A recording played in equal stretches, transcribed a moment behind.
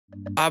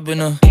I've been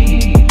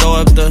throw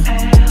up the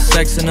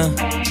sex in her.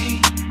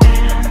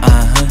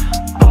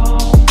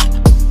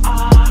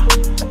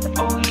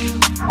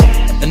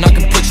 And I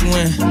can put you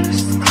in.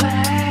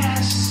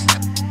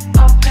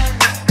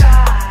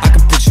 I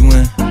can put you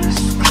in.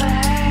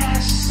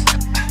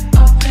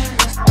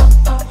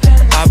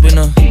 I've been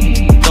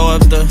throw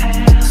up the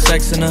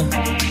sex in her.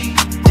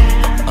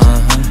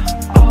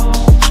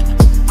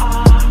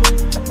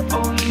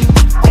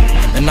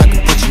 And I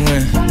can put you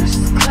in.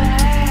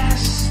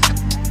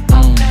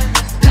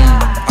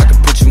 I can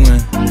put you in.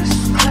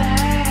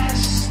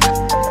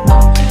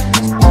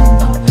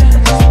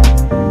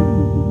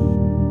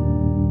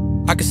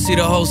 I can see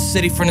the whole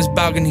city from this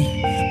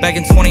balcony. Back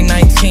in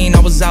 2019, I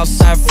was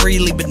outside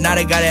freely, but now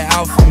they got it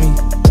out for me.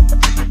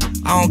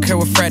 I don't care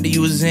what frat that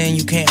you was in,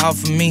 you can't out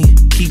for me.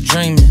 Keep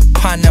dreaming.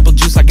 Pineapple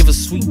juice, I give a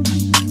sweet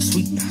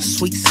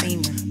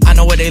semen. I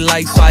know what they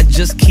like, so I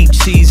just keep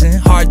cheesing.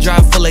 Hard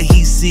drive full of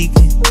heat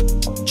seeking.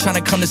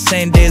 Tryna come the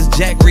same day as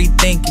Jack,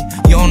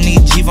 rethinking. You don't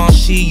need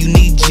Givenchy, you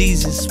need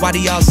Jesus. Why do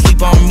y'all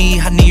sleep on me?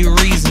 I need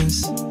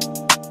reasons.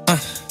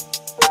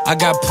 I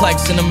got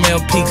plex in the mail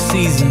peak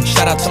season.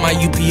 Shout out to my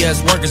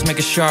UPS workers,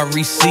 making sure I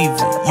receive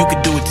it. You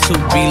could do it too,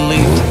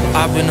 believe it.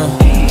 I've been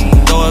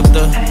throw up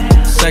the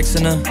sex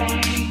in her.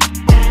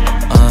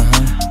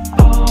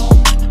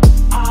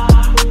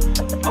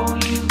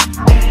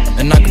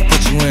 And I can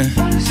put you in.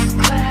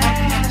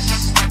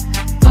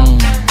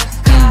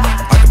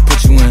 I can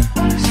put you in.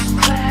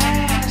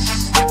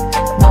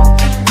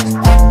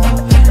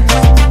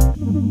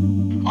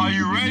 Are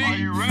you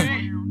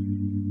ready?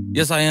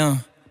 Yes, I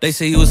am. They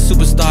say you a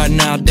superstar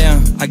now,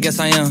 damn, I guess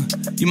I am.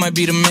 You might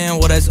be the man,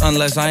 well that's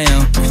unless I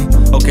am.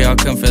 Okay, I'll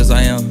confess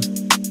I am.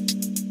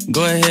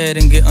 Go ahead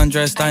and get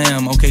undressed, I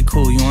am. Okay,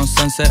 cool, you on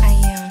Sunset? I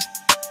am.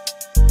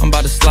 I'm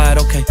about to slide,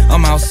 okay,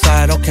 I'm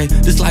outside, okay.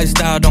 This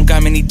lifestyle don't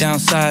got many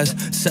downsides,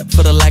 except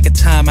for the lack of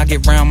time I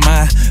get around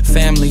my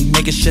family,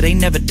 making sure they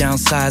never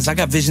downsize. I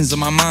got visions of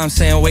my mom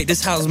saying, wait,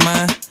 this house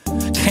mine.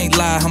 Can't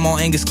lie, I'm on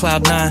Angus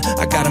Cloud 9.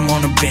 I got him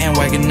on the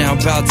bandwagon now,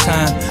 about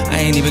time. I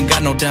ain't even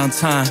got no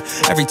downtime.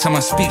 Every time I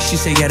speak, she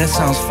say, yeah, that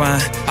sounds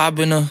fine. I've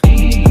been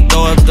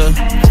throw up the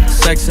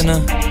sex in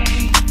her.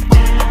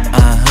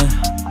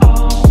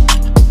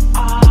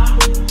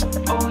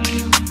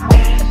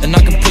 And I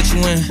can put you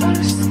in.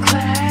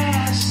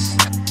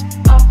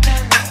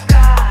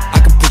 I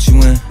can put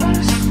you in.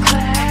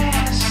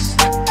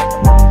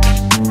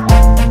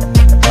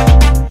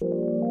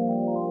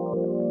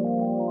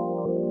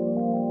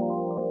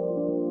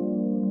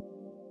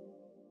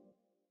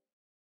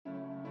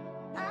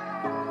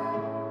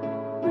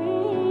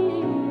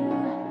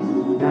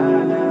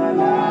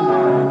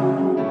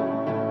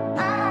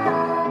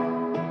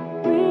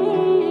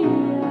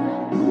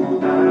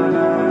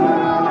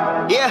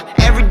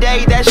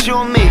 That's you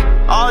and me,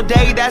 all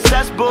day that's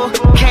us, boo.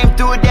 Came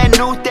through with that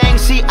new thing,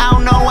 see I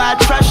don't know why I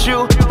trust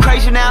you.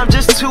 Crazy now I'm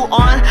just too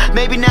on,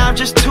 maybe now I'm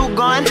just too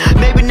gone.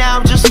 Maybe now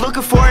I'm just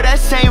looking for that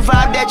same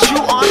vibe that you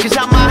on. Cause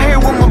I'm out here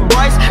with my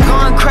boys,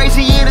 going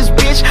crazy in this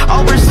bitch.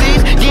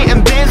 Overseas,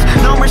 getting Benz,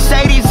 no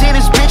Mercedes in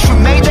this bitch. We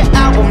made the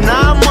album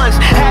 9 months,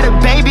 had a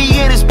baby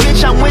in this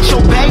bitch. I'm with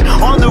your babe,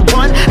 on the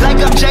run,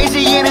 like I'm Jay-Z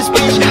in this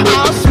bitch.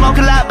 I don't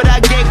smoke a lot, but I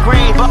get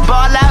green. But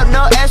ball out,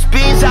 no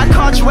SBs, I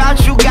caught you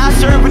out, you got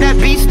serving that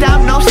beat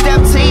stop. No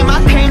step team,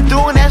 I came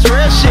through and that's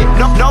real shit.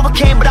 No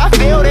Novocaine, but I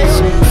feel this.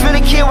 Feel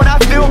the kid when I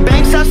feel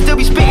banks, I still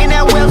be spitting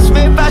that Will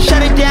Smith. I shut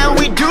it down,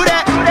 we do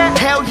that.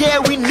 Hell yeah,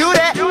 we knew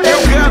that.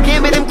 Little girl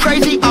gave me them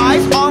crazy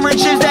eyes.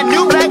 Orange is that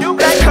new black.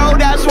 Black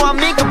cold out, so I'm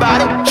meek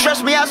about it. Stress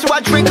me out, so I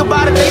drink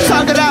about it. They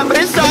talk it out, but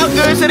it's all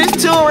good, so it's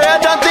too real.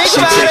 Don't think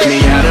about it. She took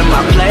me out of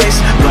my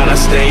place, but I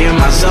stay in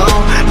my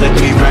zone. Look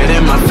me right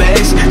in my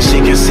face,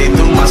 she can see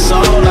through my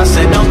soul. I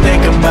said, don't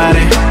think about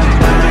it.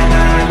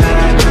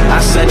 I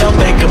said, don't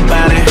think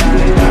about it.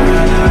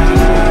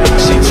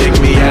 She took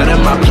me out of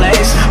my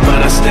place,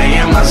 but I stay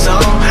in my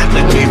zone.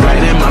 Look me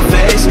right in my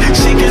face,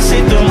 she can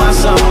see through my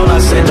soul. I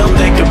said, don't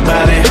think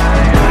about it.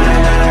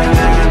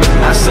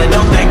 I said,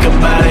 don't think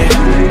about it.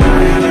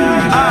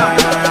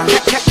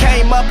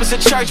 Came up as a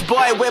church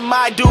boy with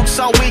my dukes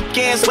on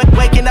weekends.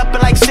 Waking up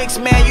at like 6,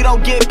 man, you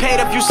don't get paid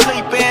if you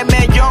sleepin'.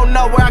 Man, you don't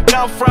know where I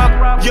come from,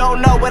 you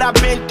don't know what I've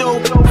been through.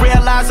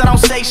 Realize I don't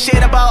say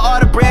shit about all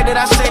the bread that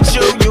I sent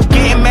you. You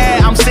getting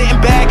mad, I'm sitting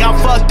back, I'm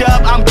fucked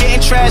up, I'm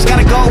getting trash.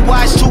 Gotta go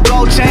watch 2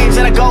 gold chains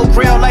and a gold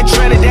grill like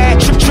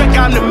Trinidad. Trick,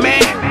 I'm the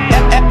man,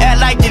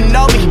 act like you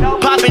know me.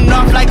 Popping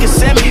off like a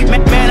semi,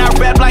 man, I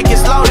rap like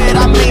it's loaded.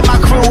 I mean my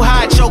crew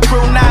hot, your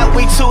crew not.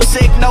 We too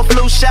sick, no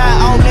flu shot.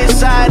 On this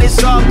side,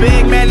 it's all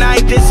big, man, I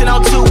ain't dissing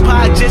on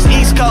Tupac. Just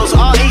East Coast,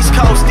 all East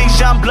Coast. These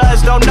young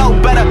bloods don't know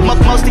better.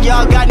 Most of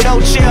y'all got no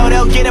chill,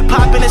 they'll get it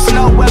poppin' in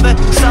snow weather.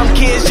 Some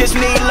kids just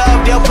need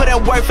love, they'll put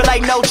in work for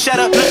like no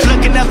cheddar.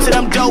 Looking up to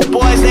them dope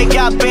boys, they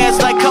got bands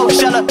like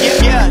Coachella.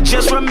 Yeah,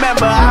 just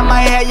remember, I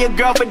might have your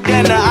girl for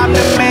dinner. I'm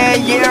the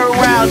man year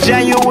round,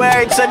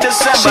 January to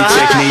December. She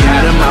took me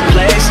out of my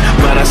place,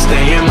 but I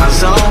stay in my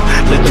zone.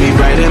 Look me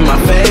right in my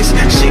face,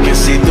 she can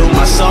see through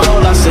my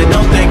soul. I said,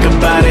 don't think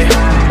about it.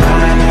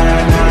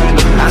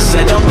 I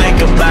said, don't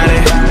think about it.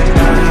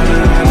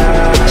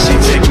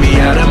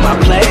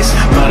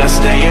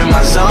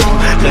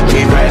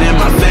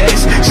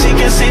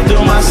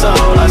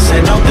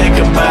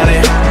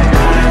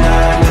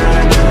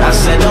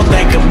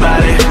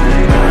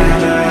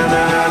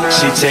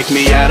 She take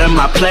me out of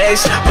my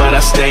place, but I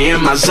stay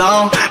in my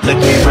zone. Look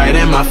me right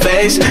in my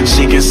face,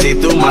 she can see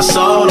through my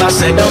soul. I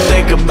said don't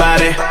think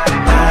about it,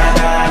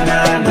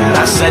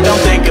 I said don't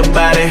think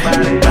about it.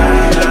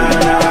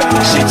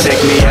 She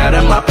take me out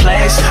of my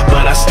place,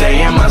 but I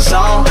stay in my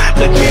zone.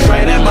 Look me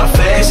right in my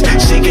face,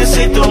 she can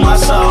see through my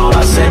soul.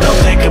 I said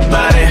don't think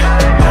about it,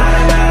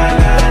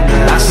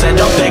 I said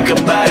don't think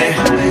about it.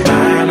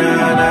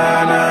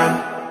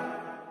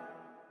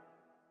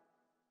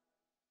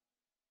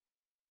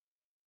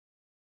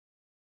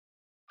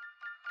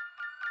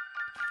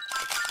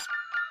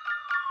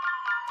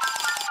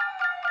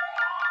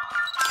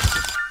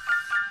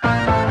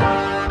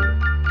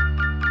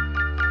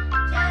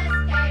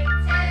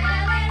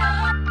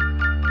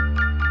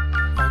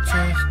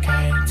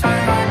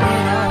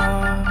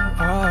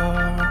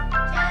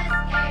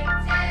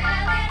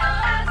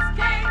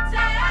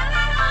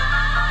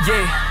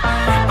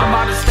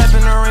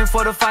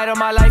 For the fight of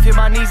my life, hit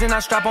my knees and I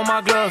strap on my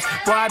gloves.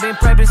 Boy, I've been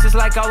prepping since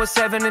like I was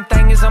 7. And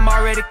thing is, I'm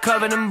already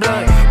covered in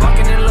blood.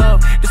 Walking in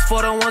love, this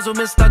for the ones who've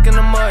been stuck in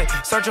the mud.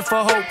 Searching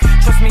for hope,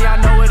 trust me, I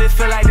know what it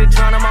feel like to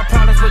drown on my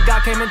problems. But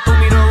God came and threw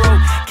me the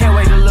rope. Can't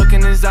wait to look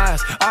in his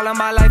eyes. All of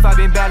my life, I've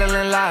been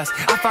battling lies.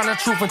 I found the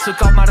truth and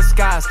took off my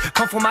disguise.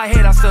 Come from my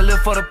head, I still live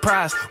for the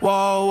prize.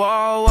 Whoa,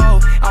 whoa, whoa.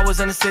 I was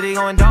in the city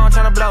going down,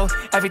 trying to blow.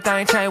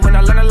 Everything changed when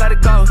I learned to let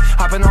it go.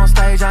 Hopping on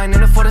stage, I ain't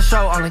in it for the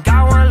show. Only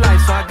got one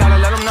life, so I gotta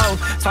let them know.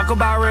 Talk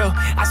about real.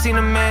 I seen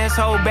a man's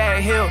whole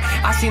bad hill.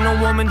 I seen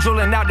a woman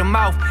drooling out the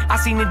mouth. I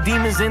seen the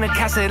demons in the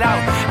cast it out.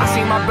 I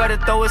seen my brother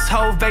throw his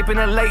hoe, vaping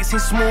the late. Seen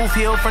smooth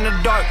heal from the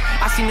dark.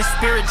 I seen the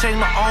spirit change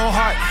my own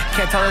heart.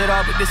 Can't tell it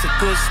all, but this a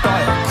good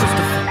start.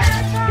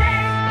 Christopher.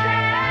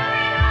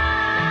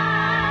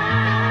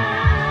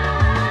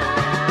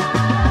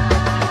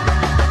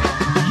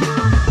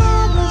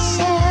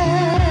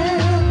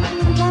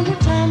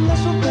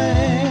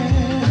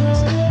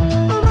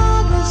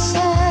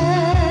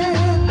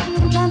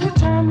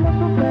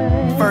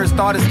 First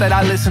artist that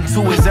I listen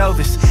to is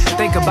Elvis.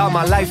 Think about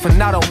my life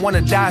and I don't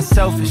wanna die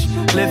selfish.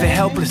 Living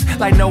helpless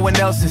like no one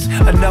else is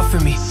enough for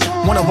me.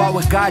 Wanna walk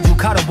with God, you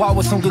gotta walk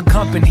with some good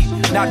company.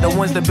 Not the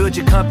ones that build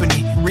your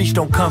company, reach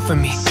don't come for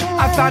me.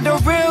 I found a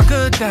real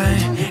good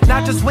thing,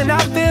 not just when I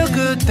feel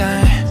good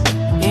thing.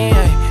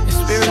 Yeah, the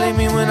spirit lead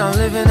me when I'm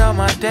living out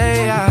my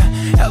day.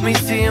 Help me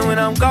see it when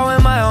I'm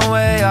going my own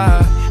way.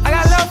 I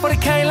got love for the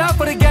king, love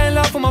for the game,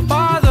 love for my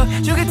father.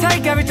 You can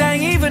take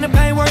everything, even the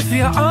pain works for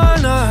your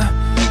honor.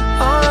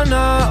 Honor,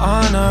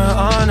 honor,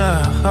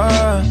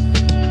 honor,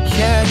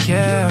 yeah,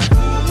 yeah.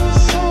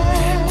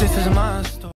 This is my